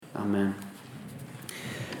Amen.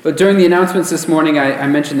 But during the announcements this morning, I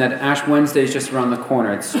mentioned that Ash Wednesday is just around the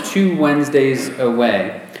corner. It's 2 Wednesdays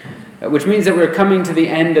away, which means that we're coming to the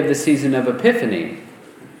end of the season of Epiphany.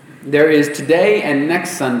 There is today and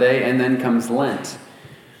next Sunday, and then comes Lent.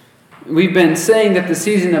 We've been saying that the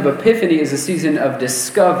season of Epiphany is a season of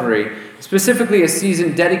discovery, specifically a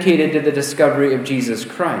season dedicated to the discovery of Jesus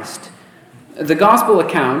Christ. The gospel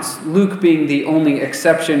accounts, Luke being the only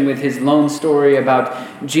exception with his lone story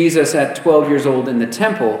about Jesus at 12 years old in the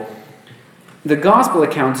temple, the gospel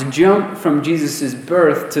accounts jump from Jesus'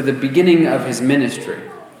 birth to the beginning of his ministry.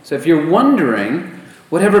 So if you're wondering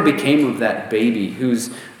whatever became of that baby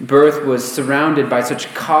whose birth was surrounded by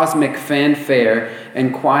such cosmic fanfare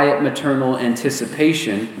and quiet maternal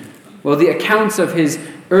anticipation, well, the accounts of his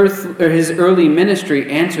early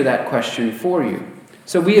ministry answer that question for you.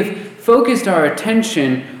 So we have focused our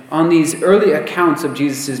attention on these early accounts of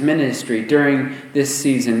Jesus' ministry during this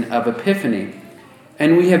season of Epiphany.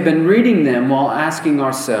 And we have been reading them while asking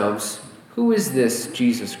ourselves, who is this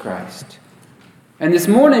Jesus Christ? And this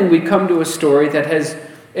morning we come to a story that has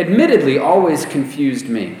admittedly always confused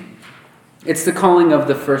me. It's the calling of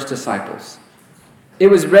the first disciples. It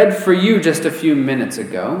was read for you just a few minutes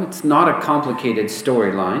ago. It's not a complicated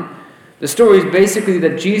storyline. The story is basically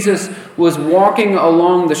that Jesus was walking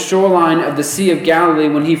along the shoreline of the Sea of Galilee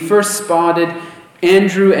when he first spotted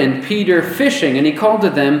Andrew and Peter fishing, and he called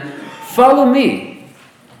to them, "Follow me,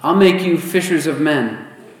 I'll make you fishers of men."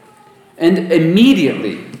 And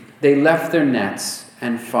immediately they left their nets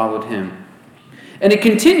and followed him. And it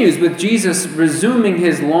continues with Jesus resuming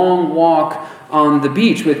his long walk on the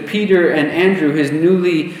beach with Peter and Andrew, his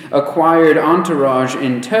newly acquired entourage,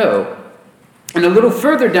 in tow. And a little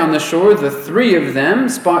further down the shore, the 3 of them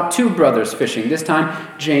spot 2 brothers fishing, this time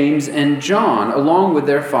James and John, along with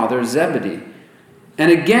their father Zebedee.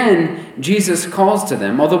 And again, Jesus calls to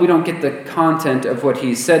them, although we don't get the content of what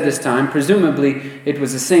he said this time. Presumably, it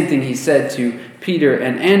was the same thing he said to Peter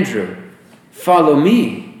and Andrew. "Follow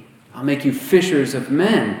me, I'll make you fishers of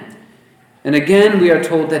men." And again, we are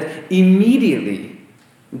told that immediately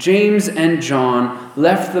James and John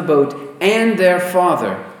left the boat and their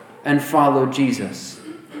father and followed Jesus.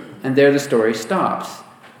 And there the story stops.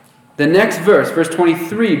 The next verse, verse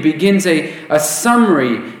 23, begins a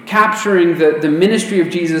summary capturing the ministry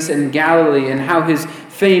of Jesus in Galilee and how his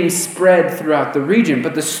fame spread throughout the region.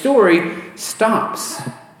 But the story stops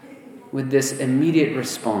with this immediate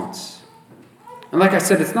response. And like I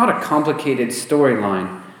said, it's not a complicated storyline,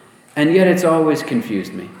 and yet it's always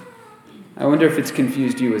confused me. I wonder if it's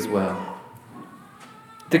confused you as well.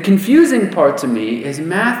 The confusing part to me is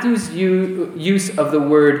Matthew's use of the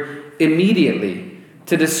word immediately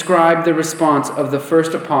to describe the response of the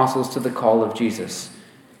first apostles to the call of Jesus.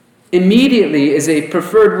 Immediately is a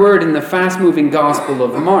preferred word in the fast-moving Gospel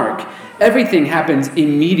of Mark. Everything happens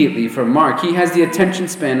immediately for Mark. He has the attention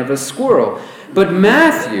span of a squirrel. But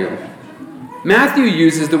Matthew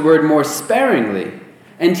uses the word more sparingly,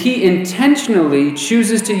 and he intentionally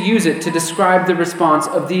chooses to use it to describe the response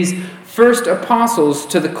of these first apostles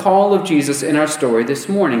to the call of Jesus in our story this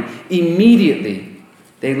morning. Immediately,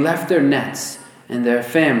 they left their nets and their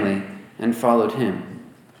family and followed him.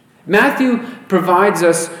 Matthew provides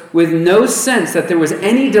us with no sense that there was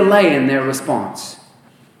any delay in their response.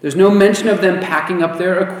 There's no mention of them packing up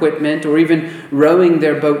their equipment or even rowing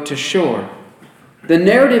their boat to shore. The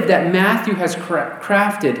narrative that Matthew has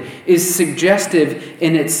crafted is suggestive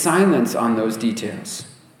in its silence on those details.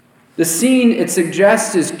 The scene it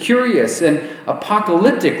suggests is curious and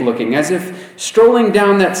apocalyptic looking, as if strolling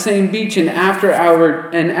down that same beach an hour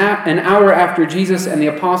after Jesus and the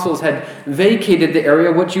apostles had vacated the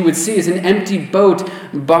area, what you would see is an empty boat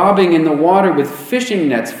bobbing in the water with fishing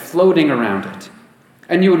nets floating around it.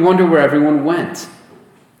 And you would wonder where everyone went.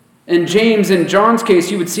 In James and John's case,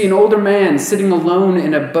 you would see an older man sitting alone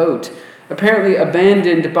in a boat, apparently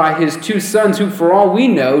abandoned by his 2 sons, who, for all we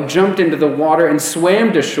know, jumped into the water and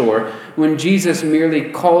swam to shore when Jesus merely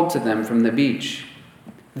called to them from the beach.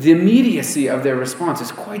 The immediacy of their response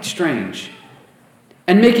is quite strange.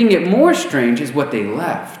 And making it more strange is what they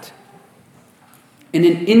left. In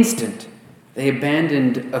an instant, they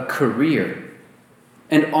abandoned a career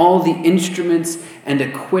and all the instruments and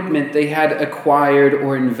equipment they had acquired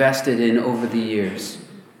or invested in over the years.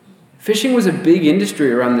 Fishing was a big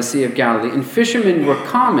industry around the Sea of Galilee, and fishermen were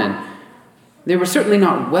common. They were certainly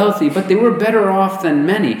not wealthy, but they were better off than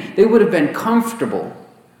many. They would have been comfortable.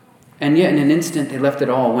 And yet in an instant they left it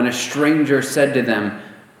all when a stranger said to them,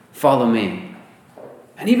 "Follow me."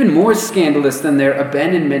 And even more scandalous than their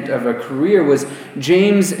abandonment of a career was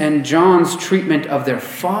James and John's treatment of their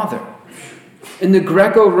father. In the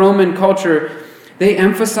Greco-Roman culture, They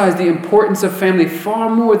emphasize the importance of family far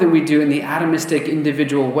more than we do in the atomistic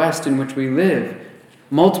individual West in which we live.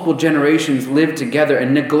 Multiple generations lived together,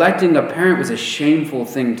 and neglecting a parent was a shameful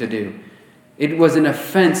thing to do. It was an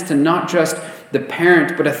offense to not just the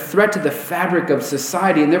parent, but a threat to the fabric of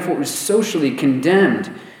society, and therefore it was socially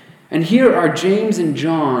condemned. And here are James and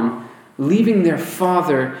John leaving their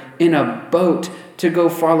father in a boat to go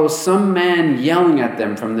follow some man yelling at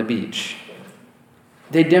them from the beach.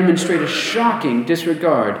 They demonstrate a shocking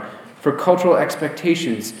disregard for cultural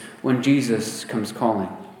expectations when Jesus comes calling.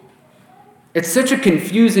 It's such a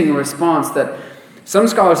confusing response that some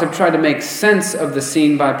scholars have tried to make sense of the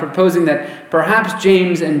scene by proposing that perhaps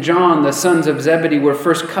James and John, the sons of Zebedee, were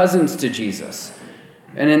first cousins to Jesus.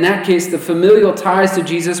 And in that case, the familial ties to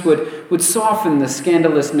Jesus would soften the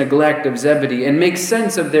scandalous neglect of Zebedee and make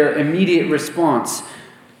sense of their immediate response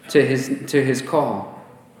to his call.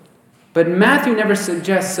 But Matthew never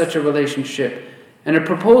suggests such a relationship. And a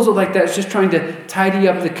proposal like that is just trying to tidy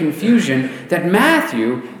up the confusion that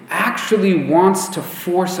Matthew actually wants to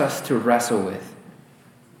force us to wrestle with.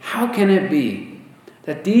 How can it be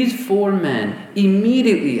that these four men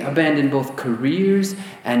immediately abandon both careers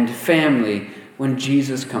and family when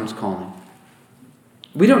Jesus comes calling?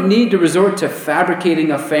 We don't need to resort to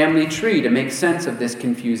fabricating a family tree to make sense of this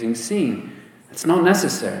confusing scene. It's not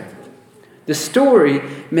necessary. The story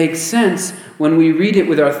makes sense when we read it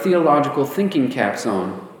with our theological thinking caps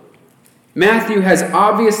on. Matthew has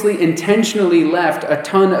obviously intentionally left a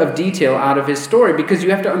ton of detail out of his story because you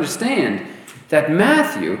have to understand that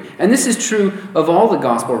Matthew, and this is true of all the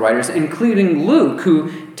gospel writers, including Luke,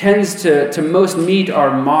 who tends to most meet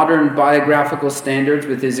our modern biographical standards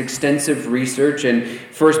with his extensive research and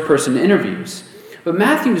first-person interviews. But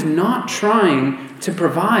Matthew is not trying to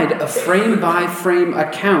provide a frame-by-frame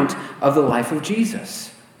account of the life of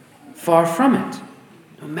Jesus. Far from it.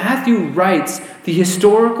 Matthew writes the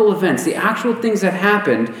historical events, the actual things that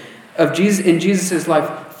happened of Jesus in Jesus'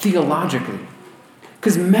 life theologically.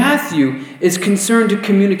 Because Matthew is concerned to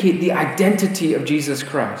communicate the identity of Jesus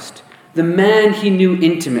Christ, the man he knew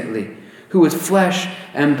intimately, who was flesh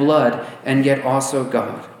and blood and yet also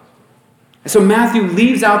God. So Matthew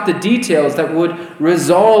leaves out the details that would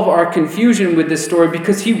resolve our confusion with this story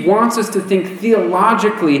because he wants us to think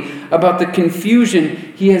theologically about the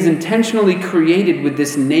confusion he has intentionally created with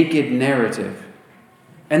this naked narrative.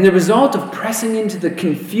 And the result of pressing into the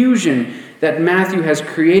confusion that Matthew has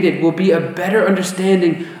created will be a better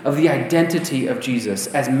understanding of the identity of Jesus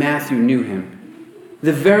as Matthew knew him.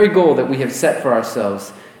 The very goal that we have set for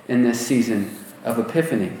ourselves in this season of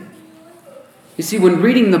Epiphany. You see, when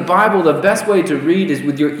reading the Bible, the best way to read is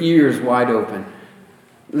with your ears wide open,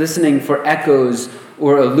 listening for echoes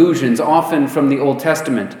or allusions, often from the Old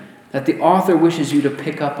Testament, that the author wishes you to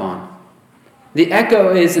pick up on. The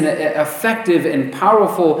echo is an effective and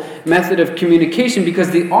powerful method of communication because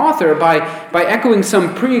the author, by echoing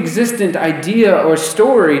some pre-existent idea or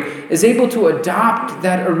story, is able to adopt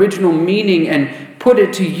that original meaning and put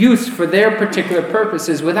it to use for their particular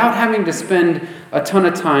purposes without having to spend a ton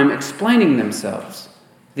of time explaining themselves.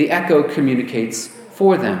 The echo communicates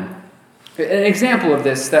for them. An example of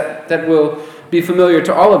this that will be familiar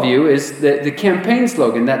to all of you is the campaign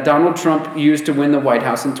slogan that Donald Trump used to win the White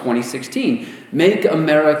House in 2016. Make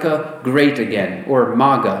America Great Again, or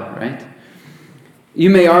MAGA, right? You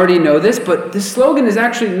may already know this, but this slogan is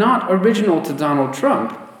actually not original to Donald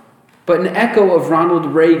Trump, but an echo of Ronald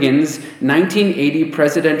Reagan's 1980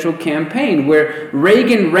 presidential campaign, where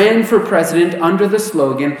Reagan ran for president under the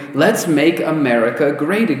slogan, "Let's make America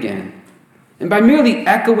great again." And by merely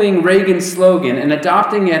echoing Reagan's slogan and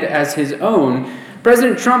adopting it as his own,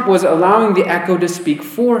 President Trump was allowing the echo to speak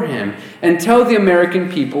for him and tell the American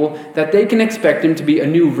people that they can expect him to be a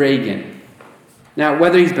new Reagan. Now,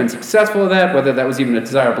 whether he's been successful at that, whether that was even a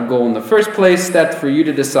desirable goal in the first place, that's for you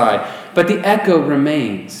to decide. But the echo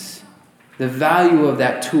remains. The value of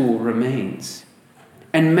that tool remains.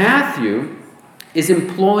 And Matthew is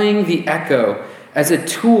employing the echo as a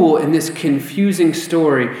tool in this confusing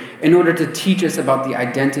story in order to teach us about the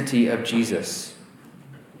identity of Jesus.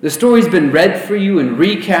 The story's been read for you and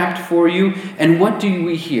recapped for you, and what do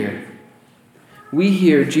we hear? We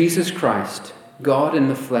hear Jesus Christ, God in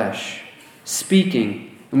the flesh, speaking,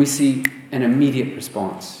 and we see an immediate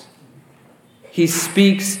response. He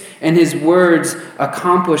speaks, and his words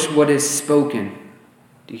accomplish what is spoken.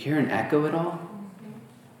 Do you hear an echo at all?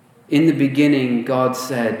 In the beginning, God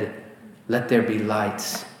said, "Let there be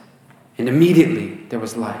light." And immediately there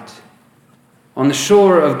was light. On the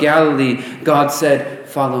shore of Galilee, God said,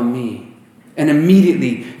 "Follow me." And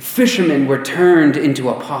immediately fishermen were turned into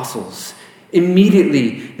apostles.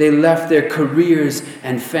 Immediately, they left their careers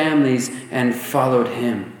and families and followed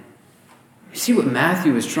him. You see what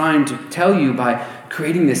Matthew is trying to tell you by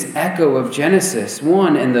creating this echo of Genesis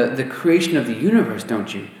 1 and the creation of the universe,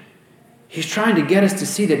 don't you? He's trying to get us to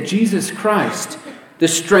see that Jesus Christ, the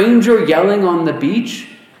stranger yelling on the beach,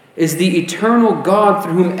 is the eternal God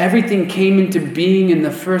through whom everything came into being in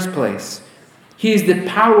the first place. He is the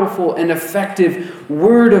powerful and effective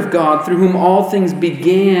Word of God through whom all things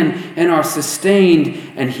began and are sustained,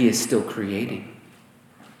 and he is still creating.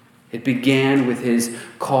 It began with his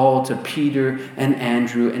call to Peter and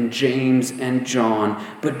Andrew and James and John,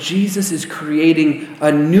 but Jesus is creating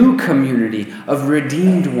a new community of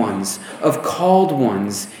redeemed ones, of called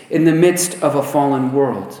ones in the midst of a fallen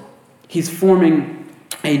world. He's forming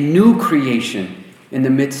a new creation in the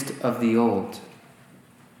midst of the old.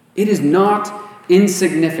 It is not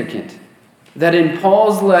insignificant that in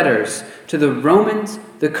Paul's letters to the Romans,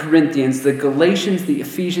 the Corinthians, the Galatians, the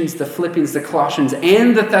Ephesians, the Philippians, the Colossians,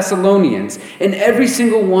 and the Thessalonians, in every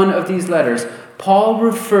single one of these letters, Paul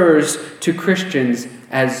refers to Christians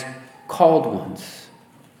as called ones,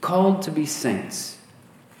 called to be saints.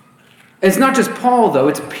 It's not just Paul, though,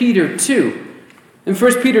 it's Peter too. In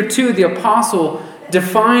 1 Peter 2, the apostle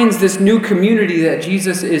defines this new community that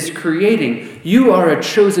Jesus is creating. You are a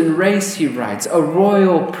chosen race, he writes, a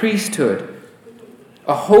royal priesthood,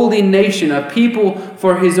 a holy nation, a people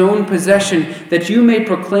for his own possession, that you may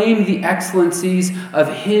proclaim the excellencies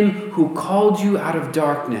of him who called you out of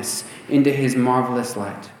darkness into his marvelous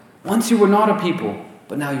light. Once you were not a people,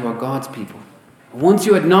 but now you are God's people. Once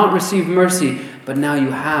you had not received mercy, but now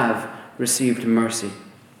you have received mercy.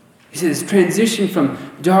 He says, transition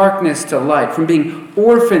from darkness to light, from being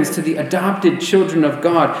orphans to the adopted children of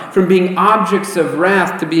God, from being objects of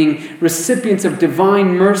wrath to being recipients of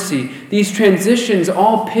divine mercy. These transitions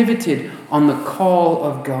all pivoted on the call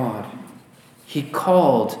of God. He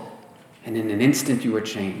called, and in an instant you were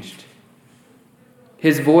changed.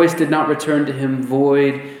 His voice did not return to him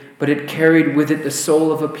void, but it carried with it the soul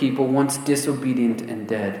of a people once disobedient and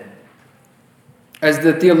dead. As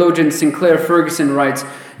the theologian Sinclair Ferguson writes,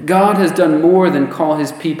 God has done more than call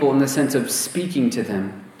his people in the sense of speaking to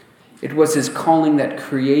them. It was his calling that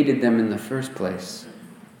created them in the first place.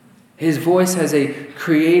 His voice has a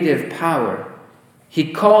creative power.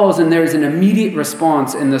 He calls and there is an immediate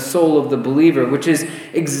response in the soul of the believer, which is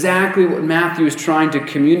exactly what Matthew is trying to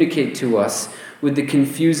communicate to us with the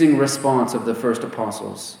confusing response of the first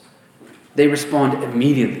apostles. They respond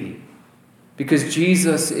immediately because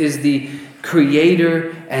Jesus is the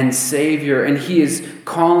Creator and Savior, and he is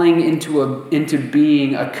calling into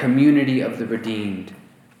being a community of the redeemed.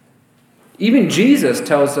 Even Jesus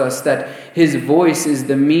tells us that his voice is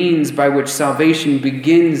the means by which salvation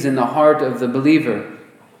begins in the heart of the believer.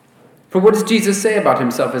 For what does Jesus say about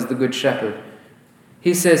himself as the Good Shepherd?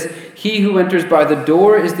 He says, he who enters by the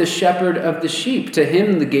door is the shepherd of the sheep. To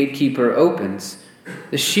him the gatekeeper opens.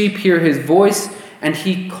 The sheep hear his voice, and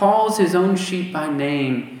he calls his own sheep by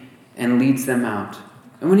name and leads them out.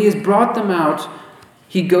 And when he has brought them out,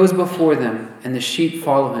 he goes before them, and the sheep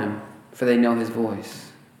follow him, for they know his voice.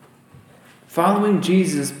 Following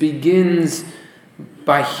Jesus begins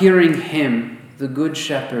by hearing him, the Good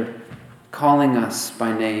Shepherd, calling us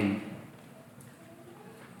by name.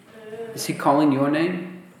 Is he calling your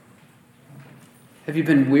name? Have you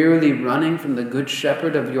been wearily running from the Good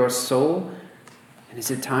Shepherd of your soul? And is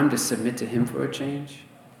it time to submit to him for a change?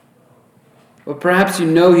 Or perhaps you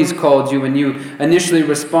know he's called you and you initially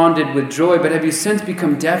responded with joy, but have you since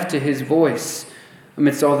become deaf to his voice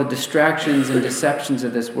amidst all the distractions and deceptions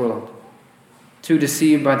of this world? Too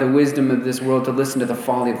deceived by the wisdom of this world to listen to the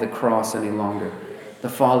folly of the cross any longer, the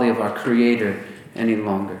folly of our Creator any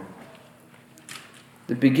longer.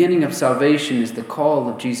 The beginning of salvation is the call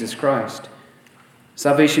of Jesus Christ.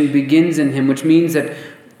 Salvation begins in him, which means that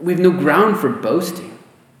we have no ground for boasting.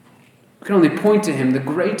 We can only point to him, the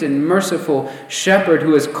great and merciful shepherd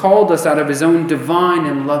who has called us out of his own divine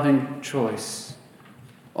and loving choice.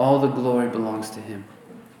 All the glory belongs to him.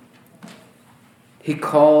 He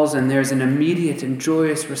calls, and there's an immediate and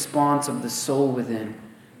joyous response of the soul within.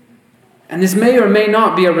 And this may or may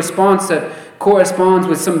not be a response that corresponds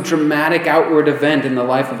with some dramatic outward event in the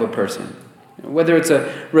life of a person. Whether it's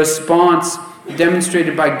a response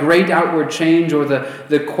demonstrated by great outward change or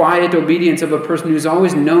the quiet obedience of a person who's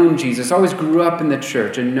always known Jesus, always grew up in the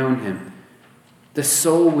church and known him. The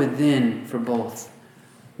soul within, for both,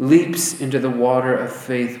 leaps into the water of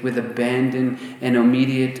faith with abandon and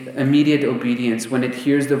immediate obedience when it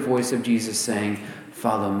hears the voice of Jesus saying,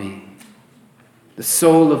 "Follow me." The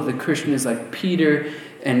soul of the Christian is like Peter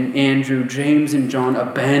and Andrew, James and John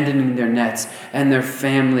abandoning their nets and their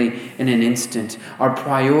family in an instant. Our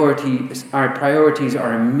priorities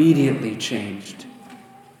are immediately changed.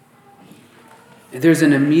 There's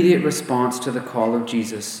an immediate response to the call of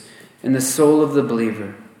Jesus in the soul of the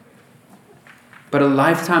believer, but a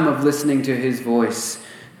lifetime of listening to his voice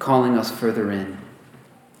calling us further in.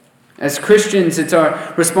 As Christians, it's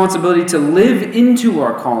our responsibility to live into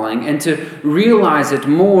our calling and to realize it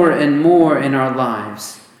more and more in our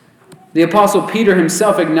lives. The Apostle Peter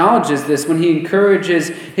himself acknowledges this when he encourages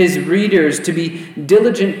his readers to be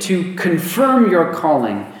diligent to confirm your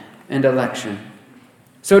calling and election.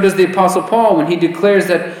 So does the Apostle Paul when he declares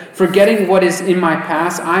that, forgetting what is in my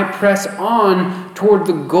past, I press on toward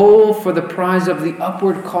the goal for the prize of the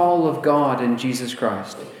upward call of God in Jesus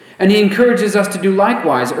Christ. And he encourages us to do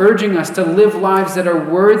likewise, urging us to live lives that are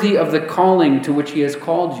worthy of the calling to which he has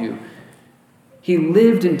called you. He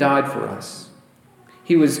lived and died for us.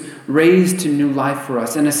 He was raised to new life for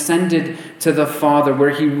us and ascended to the Father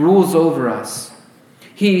where he rules over us.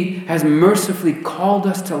 He has mercifully called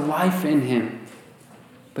us to life in him,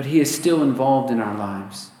 but he is still involved in our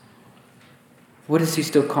lives. What is he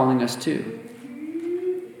still calling us to?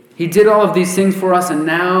 He did all of these things for us, and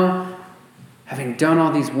now, having done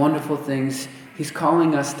all these wonderful things, he's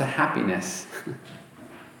calling us to happiness.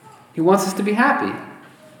 He wants us to be happy.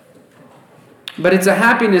 But it's a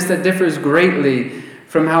happiness that differs greatly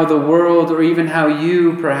from how the world or even how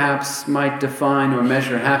you perhaps might define or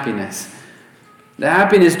measure happiness. The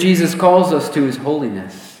happiness Jesus calls us to is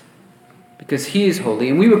holiness, because he is holy,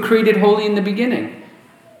 and we were created holy in the beginning.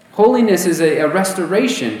 Holiness is a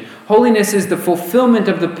restoration. Holiness is the fulfillment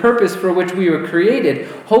of the purpose for which we were created.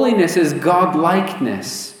 Holiness is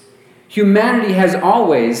God-likeness. Humanity has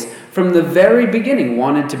always, from the very beginning,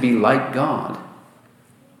 wanted to be like God.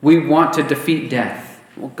 We want to defeat death.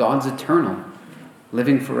 Well, God's eternal,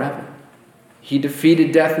 living forever. He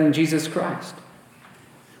defeated death in Jesus Christ.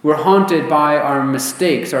 We're haunted by our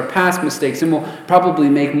mistakes, our past mistakes, and we'll probably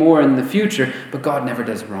make more in the future, but God never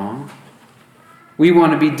does wrong. We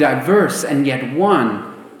want to be diverse and yet one.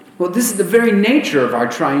 Well, this is the very nature of our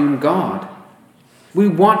triune God. We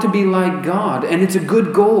want to be like God, and it's a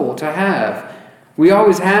good goal to have. We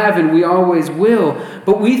always have and we always will,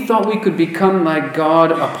 but we thought we could become like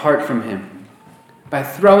God apart from him by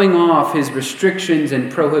throwing off his restrictions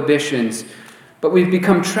and prohibitions. But we've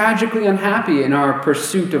become tragically unhappy in our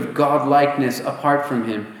pursuit of God-likeness apart from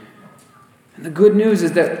him. And the good news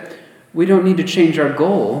is that we don't need to change our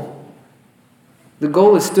goal. The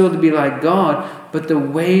goal is still to be like God, but the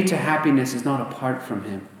way to happiness is not apart from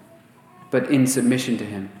him, but in submission to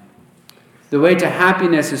him. The way to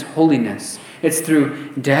happiness is holiness. It's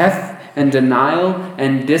through death and denial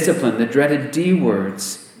and discipline, the dreaded D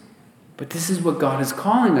words. But this is what God is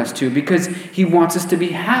calling us to, because he wants us to be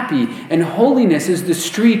happy, and holiness is the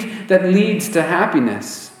street that leads to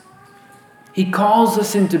happiness. He calls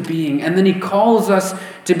us into being, and then he calls us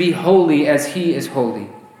to be holy as he is holy.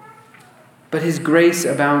 But his grace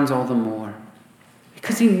abounds all the more,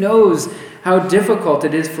 because he knows how difficult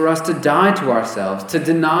it is for us to die to ourselves, to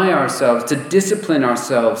deny ourselves, to discipline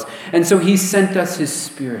ourselves. And so he sent us his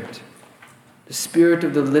Spirit, the Spirit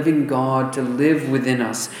of the living God, to live within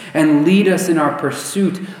us and lead us in our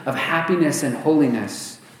pursuit of happiness and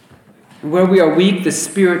holiness. And where we are weak, the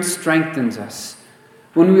Spirit strengthens us.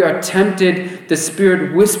 When we are tempted, the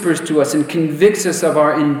Spirit whispers to us and convicts us of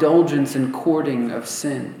our indulgence and courting of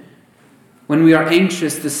sin. When we are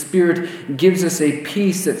anxious, the Spirit gives us a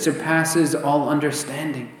peace that surpasses all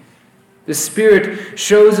understanding. The Spirit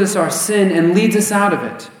shows us our sin and leads us out of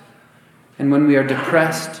it. And when we are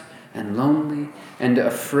depressed and lonely and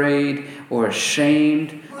afraid or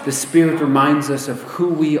ashamed, the Spirit reminds us of who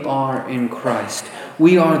we are in Christ.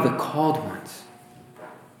 We are the called ones,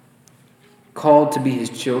 called to be his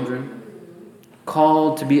children,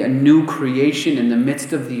 called to be a new creation in the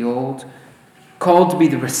midst of the old, called to be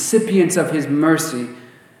the recipients of his mercy,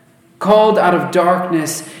 called out of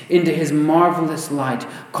darkness into his marvelous light,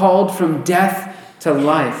 called from death to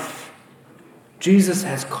life. Jesus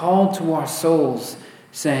has called to our souls,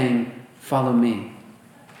 saying, "Follow me."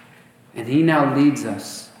 And he now leads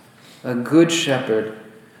us, a good shepherd,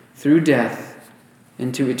 through death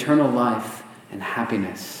into eternal life and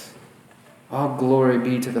happiness. All glory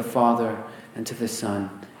be to the Father, and to the Son,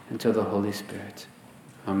 and to the Holy Spirit.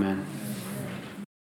 Amen.